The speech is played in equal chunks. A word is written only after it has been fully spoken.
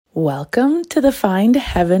Welcome to the Find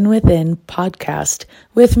Heaven Within podcast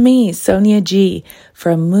with me, Sonia G,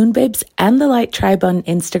 from Moonbabes and the Light Tribe on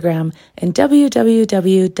Instagram and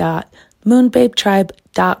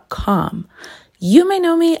www.moonbabetribe.com. You may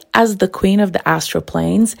know me as the Queen of the Astral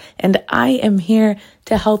Planes, and I am here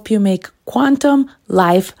to help you make quantum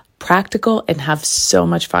life practical and have so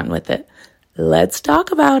much fun with it. Let's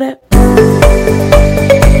talk about it.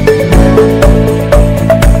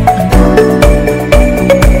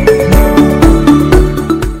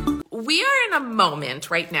 We are in a moment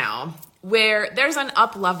right now where there's an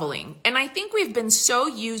up-leveling, and I think we've been so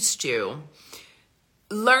used to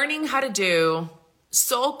learning how to do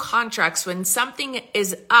soul contracts when something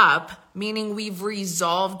is up, meaning we've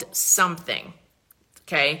resolved something,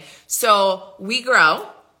 okay? So we grow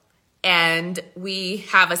and we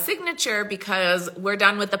have a signature because we're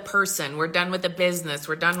done with a person, we're done with a business,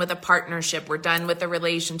 we're done with a partnership, we're done with a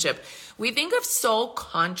relationship. We think of soul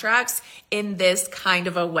contracts in this kind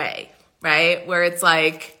of a way, right? Where it's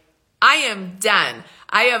like, I am done.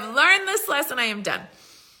 I have learned this lesson, I am done.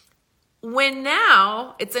 When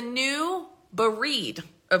now it's a new breed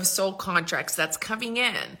of soul contracts that's coming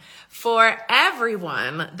in for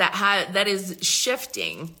everyone that is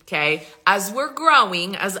shifting, okay? As we're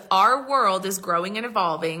growing, as our world is growing and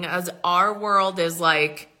evolving, as our world is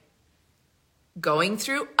like going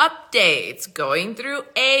through updates, going through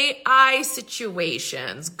AI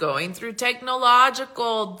situations, going through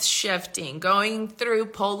technological shifting, going through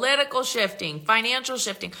political shifting, financial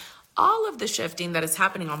shifting, all of the shifting that is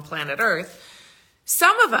happening on planet Earth,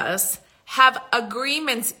 some of us have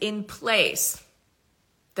agreements in place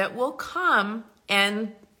that will come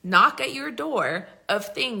and knock at your door of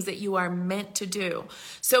things that you are meant to do.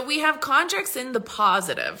 So we have contracts in the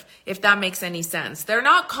positive, if that makes any sense. They're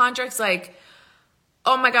not contracts like,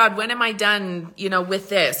 oh my God, when am I done, with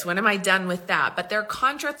this? When am I done with that? But they're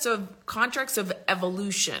contracts of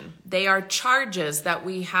evolution. They are charges that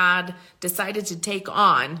we had decided to take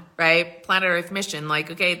on, right? Planet Earth mission, like,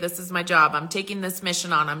 okay, this is my job. I'm taking this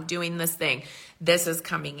mission on. I'm doing this thing. This is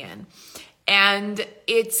coming in. And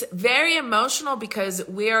it's very emotional because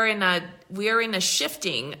we are in a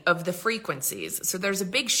shifting of the frequencies. So there's a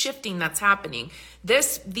big shifting that's happening.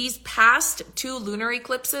 These past two lunar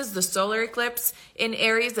eclipses, the solar eclipse in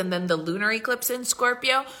Aries and then the lunar eclipse in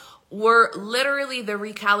Scorpio, were literally the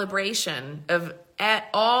recalibration of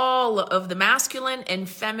all of the masculine and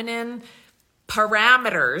feminine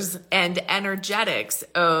parameters and energetics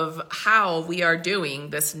of how we are doing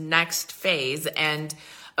this next phase and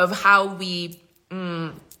of how we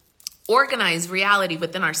organize reality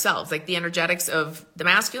within ourselves, like the energetics of the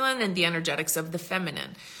masculine and the energetics of the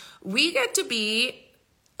feminine. We get to be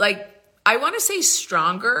like, I want to say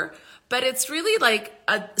stronger, but it's really like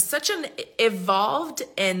such an evolved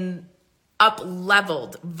and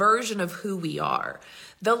up-leveled version of who we are.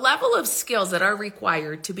 The level of skills that are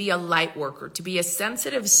required to be a light worker, to be a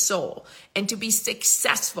sensitive soul, and to be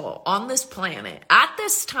successful on this planet at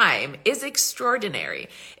this time is extraordinary.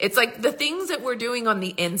 It's like the things that we're doing on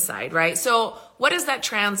the inside, right? So what does that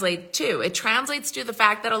translate to? It translates to the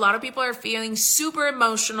fact that a lot of people are feeling super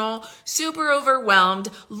emotional, super overwhelmed,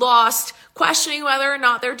 lost, questioning whether or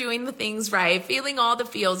not they're doing the things right, feeling all the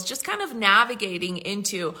feels, just kind of navigating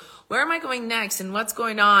into where am I going next and what's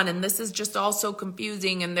going on? And this is just all so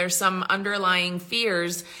confusing and there's some underlying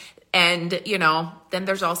fears and, then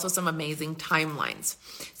there's also some amazing timelines.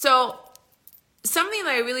 So something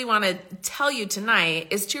that I really want to tell you tonight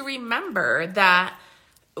is to remember that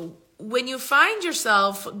when you find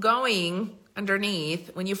yourself going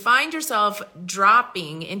underneath, when you find yourself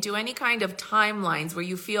dropping into any kind of timelines where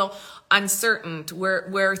you feel uncertain,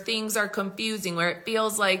 where things are confusing, where it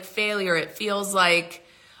feels like failure, it feels like,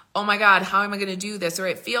 oh my God, how am I going to do this? Or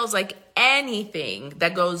it feels like anything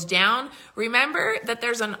that goes down, remember that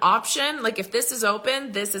there's an option. Like if this is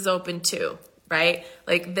open too, right?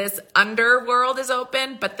 Like this underworld is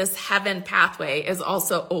open, but this heaven pathway is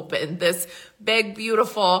also open. This big,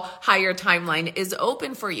 beautiful, higher timeline is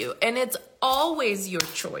open for you. And it's always your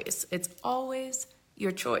choice. It's always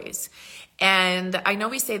your choice. And I know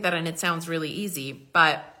we say that and it sounds really easy,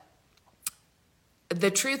 but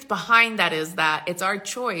the truth behind that is that it's our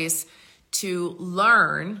choice to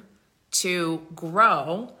learn, to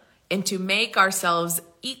grow, and to make ourselves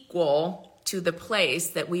equal to the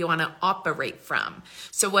place that we want to operate from.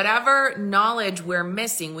 So whatever knowledge we're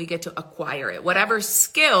missing, we get to acquire it. Whatever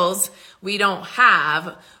skills we don't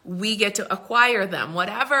have, we get to acquire them.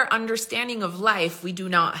 Whatever understanding of life we do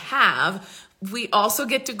not have, we also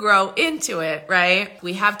get to grow into it, right?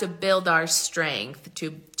 We have to build our strength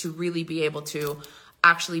to really be able to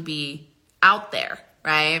actually be out there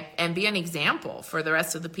right? And be an example for the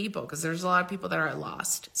rest of the people, because there's a lot of people that are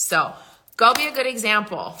lost. So go be a good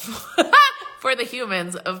example for the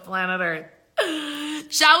humans of planet Earth.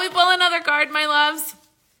 Shall we pull another card, my loves?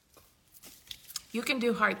 You can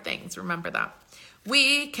do hard things. Remember that.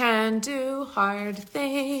 We can do hard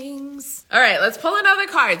things. All right, let's pull another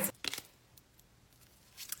card.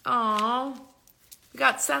 Oh, we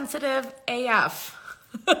got sensitive AF.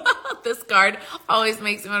 This card always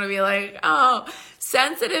makes me want to be like, oh,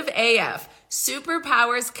 sensitive AF.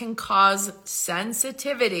 Superpowers can cause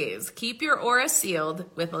sensitivities. Keep your aura sealed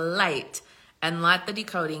with light and let the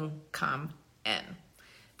decoding come in.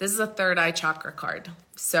 This is a third eye chakra card.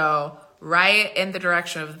 So right in the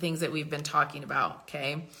direction of the things that we've been talking about,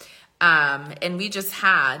 okay? And we just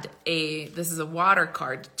had this is a water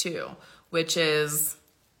card too, which is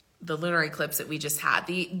the lunar eclipse that we just had.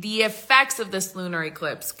 The effects of this lunar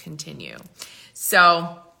eclipse continue.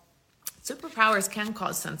 So superpowers can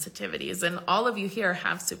cause sensitivities, and all of you here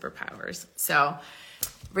have superpowers. So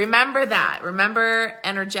remember that. Remember,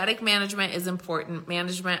 energetic management is important.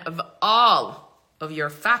 Management of all of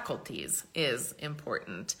your faculties is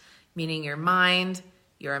important, meaning your mind,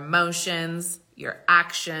 your emotions, your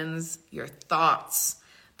actions, your thoughts.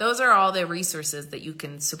 Those are all the resources that you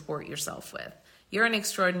can support yourself with. You're an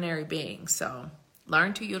extraordinary being, so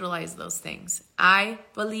learn to utilize those things. I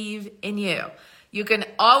believe in you. You can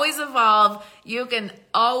always evolve. You can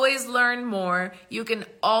always learn more. You can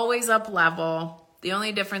always up level. The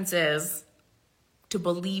only difference is to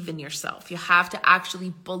believe in yourself. You have to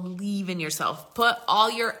actually believe in yourself. Put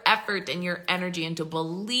all your effort and your energy into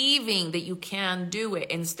believing that you can do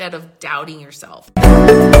it instead of doubting yourself.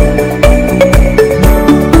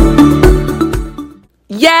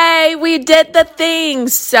 Yay, we did the thing.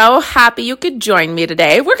 So happy you could join me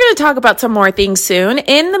today. We're going to talk about some more things soon.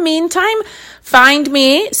 In the meantime, find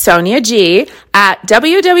me, Sonia G, at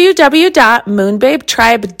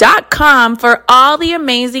www.moonbabetribe.com for all the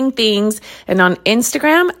amazing things, and on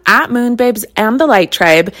Instagram at Moonbabes and the Light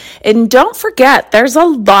Tribe. And don't forget, there's a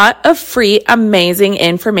lot of free, amazing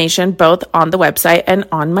information both on the website and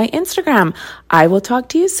on my Instagram. I will talk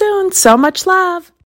to you soon. So much love.